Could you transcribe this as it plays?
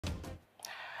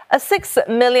A $6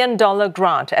 million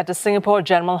grant at the Singapore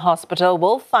General Hospital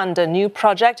will fund a new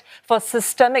project for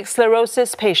systemic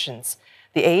sclerosis patients.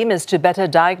 The aim is to better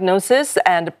diagnosis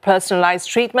and personalized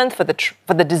treatment for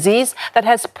the disease that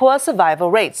has poor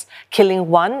survival rates, killing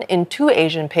 1 in 2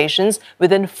 Asian patients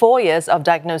within 4 years of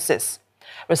diagnosis.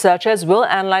 Researchers will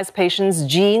analyze patients'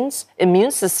 genes,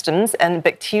 immune systems, and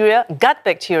gut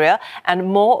bacteria, and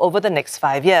more over the next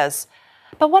 5 years.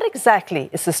 But what exactly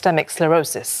is systemic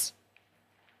sclerosis?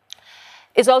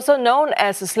 It's also known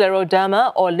as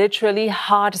scleroderma, or literally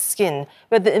hard skin,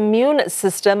 where the immune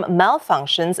system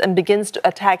malfunctions and begins to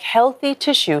attack healthy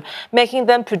tissue, making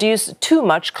them produce too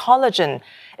much collagen.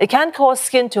 It can cause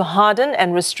skin to harden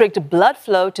and restrict blood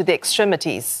flow to the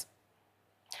extremities.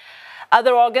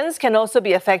 Other organs can also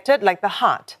be affected, like the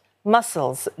heart,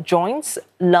 muscles, joints,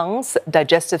 lungs,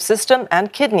 digestive system,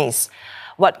 and kidneys.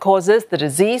 What causes the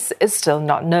disease is still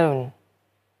not known.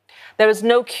 There is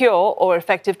no cure or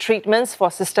effective treatments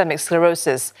for systemic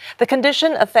sclerosis. The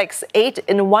condition affects 8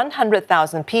 in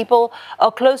 100,000 people,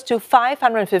 or close to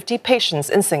 550 patients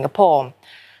in Singapore.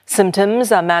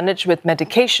 Symptoms are managed with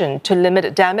medication to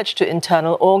limit damage to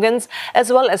internal organs,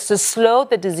 as well as to slow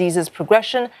the disease's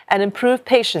progression and improve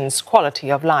patients' quality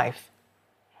of life.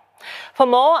 For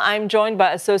more, I'm joined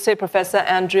by Associate Professor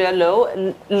Andrea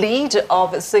Low, lead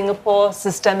of Singapore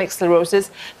Systemic Sclerosis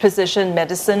Precision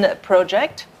Medicine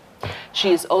Project.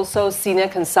 She is also Senior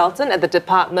Consultant at the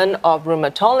Department of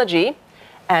Rheumatology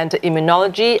and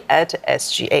Immunology at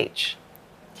SGH.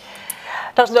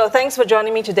 Dr. Low, thanks for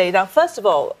joining me today. Now, first of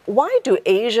all, why do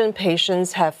Asian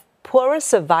patients have poorer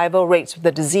survival rates with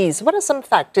the disease? What are some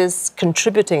factors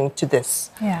contributing to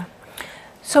this? Yeah.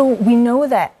 So we know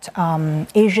that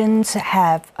Asians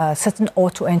have a certain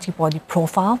autoantibody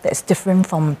profile that's different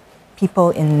from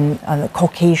people in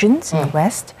Caucasians in the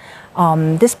West.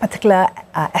 This particular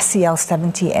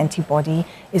SCL70 antibody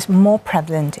is more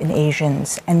prevalent in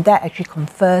Asians, and that actually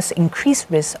confers increased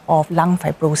risk of lung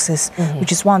fibrosis,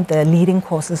 which is one of the leading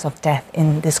causes of death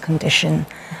in this condition.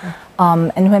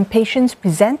 And when patients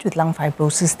present with lung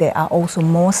fibrosis, they are also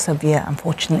more severe,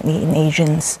 unfortunately, in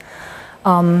Asians.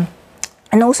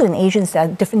 And also in Asians, there are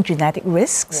different genetic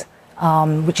risks,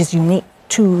 which is unique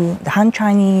to the Han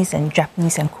Chinese and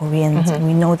Japanese and Koreans. And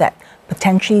we know that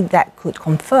potentially that could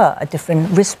confer a different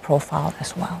risk profile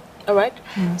as well. All right.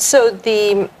 So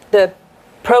the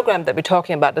program that we're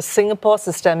talking about, the Singapore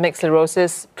Systemic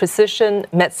Sclerosis Precision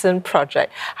Medicine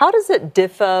Project, how does it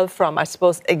differ from, I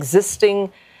suppose,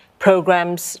 existing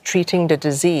programs treating the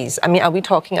disease? I mean, are we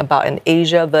talking about an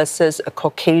Asia versus a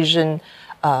Caucasian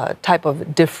type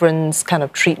of difference kind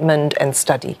of treatment and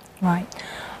study? Right.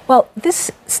 Well,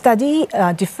 this study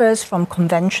differs from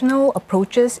conventional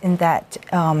approaches in that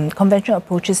conventional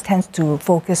approaches tend to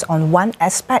focus on one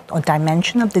aspect or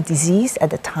dimension of the disease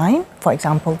at a time. For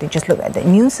example, they just look at the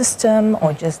immune system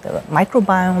or just the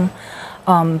microbiome.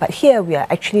 But here we are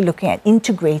actually looking at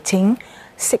integrating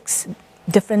 6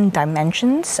 different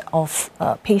dimensions of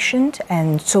a patient,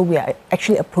 and so we are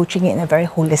actually approaching it in a very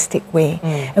holistic way.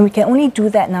 And we can only do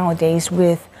that nowadays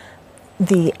with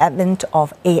the advent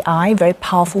of AI, very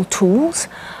powerful tools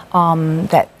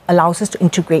that allows us to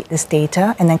integrate this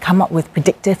data and then come up with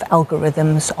predictive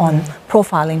algorithms on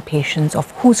profiling patients of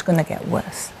who's going to get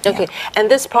worse. Okay, and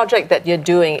this project that you're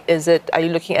doing, are you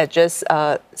looking at just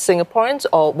Singaporeans,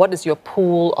 or what is your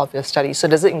pool of your study? So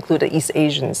does it include the East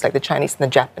Asians, like the Chinese and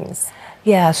the Japanese?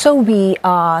 Yeah, so we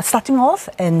are starting off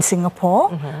in Singapore,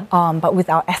 but with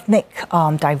our ethnic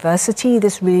diversity,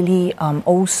 this really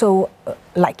also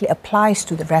likely applies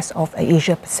to the rest of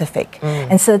Asia Pacific.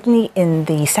 And certainly in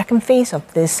the second phase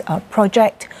of this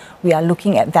project, we are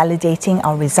looking at validating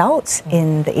our results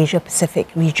in the Asia Pacific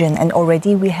region, and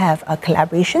already we have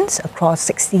collaborations across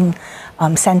 16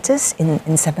 centers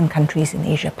in 7 countries in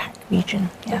Asia Pac region.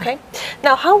 Yeah. Okay.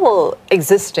 Now, how will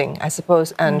existing, I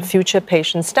suppose, and future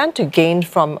patients stand to gain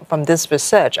from this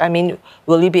research? I mean,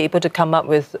 will you be able to come up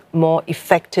with more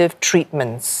effective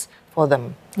treatments for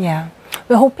them? Yeah.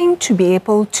 We're hoping to be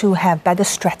able to have better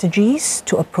strategies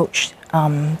to approach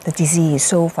the disease.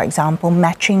 So, for example,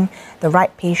 matching the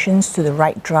right patients to the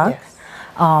right drug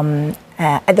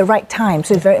at the right time.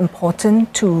 So it's very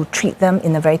important to treat them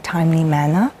in a very timely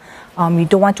manner. We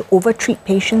don't want to over-treat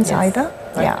patients either.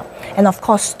 Right. Yeah. And of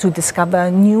course, to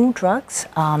discover new drugs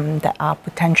that are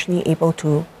potentially able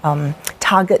to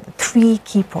target the 3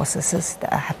 key processes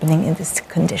that are happening in this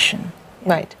condition.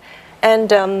 Yeah. Right. And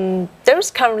there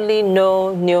is currently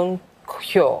no known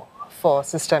cure for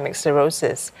systemic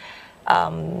sclerosis.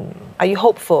 Are you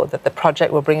hopeful that the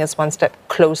project will bring us one step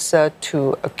closer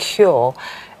to a cure?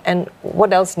 And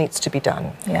what else needs to be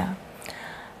done? Yeah.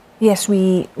 Yes,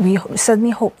 we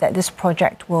certainly hope that this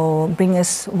project will bring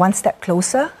us one step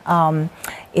closer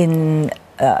in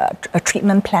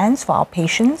treatment plans for our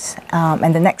patients.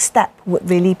 And the next step would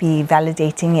really be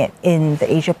validating it in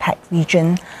the Asia-Pac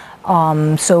region.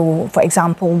 So, for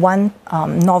example, one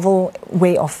novel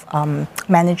way of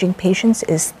managing patients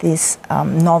is this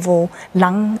novel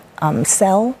lung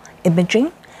cell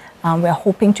imaging. We are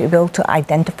hoping to be able to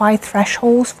identify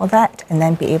thresholds for that and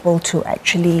then be able to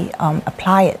actually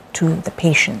apply it to the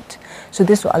patient. So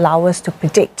this will allow us to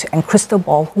predict and crystal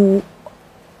ball who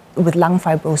with lung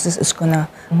fibrosis is going to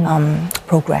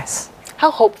progress. How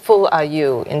hopeful are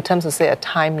you in terms of, say, a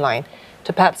timeline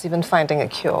to perhaps even finding a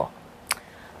cure?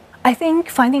 I think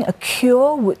finding a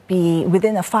cure would be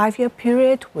within a 5-year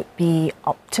period would be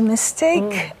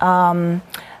optimistic.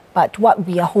 But what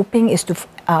we are hoping is to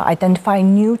identify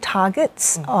new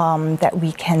targets that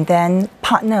we can then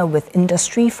partner with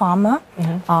industry, pharma,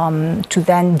 to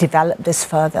then develop this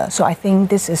further. So I think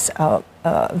this is a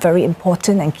very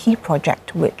important and key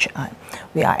project which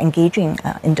we are engaging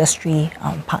industry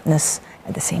partners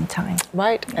at the same time.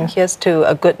 Right, and here's to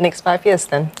a good next 5 years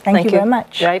then. Thank you very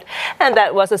much. Right, and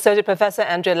that was Associate Professor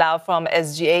Andrea Low from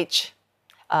SGH.